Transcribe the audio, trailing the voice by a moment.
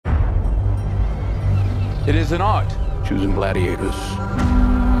It is an art, choosing gladiators.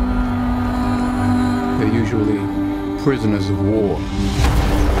 They're usually prisoners of war.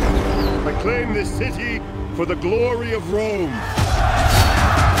 I claim this city for the glory of Rome.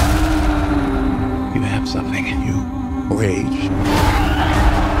 You have something in you. Rage.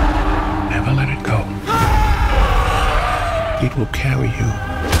 Never let it go. It will carry you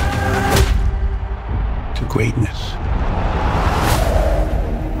to greatness.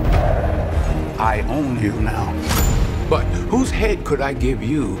 I own you now. But whose head could I give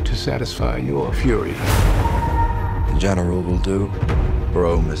you to satisfy your fury? The general will do.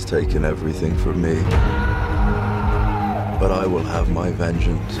 Rome has taken everything from me. But I will have my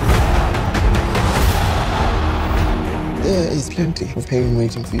vengeance. There is plenty of pain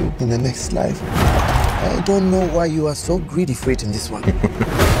waiting for you in the next life. I don't know why you are so greedy for it in this one.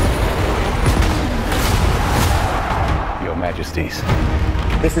 Your Majesties.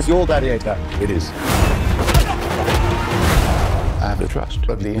 This is your gladiator. It is. I have the trust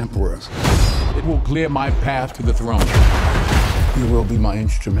of the Emperors. It will clear my path to the throne. You will be my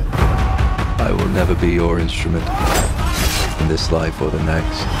instrument. I will never be your instrument. In this life or the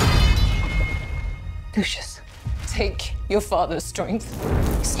next. Lucius, take your father's strength.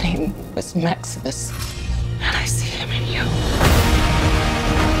 His name was Maximus, and I see him in you.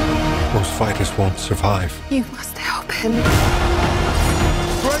 Most fighters won't survive. You must help him.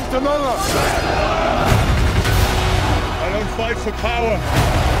 Strength among us! I don't fight for power.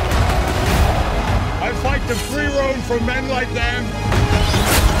 I fight to free Rome from men like them.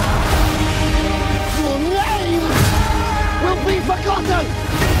 Your name will be forgotten!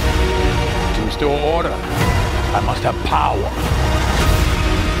 To restore order, I must have power.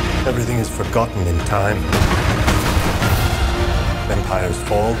 Everything is forgotten in time. Empires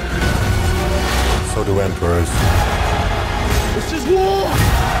fall. So do emperors. This is war!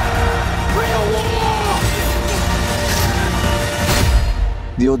 Real war!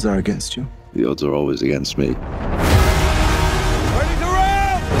 The odds are against you. The odds are always against me.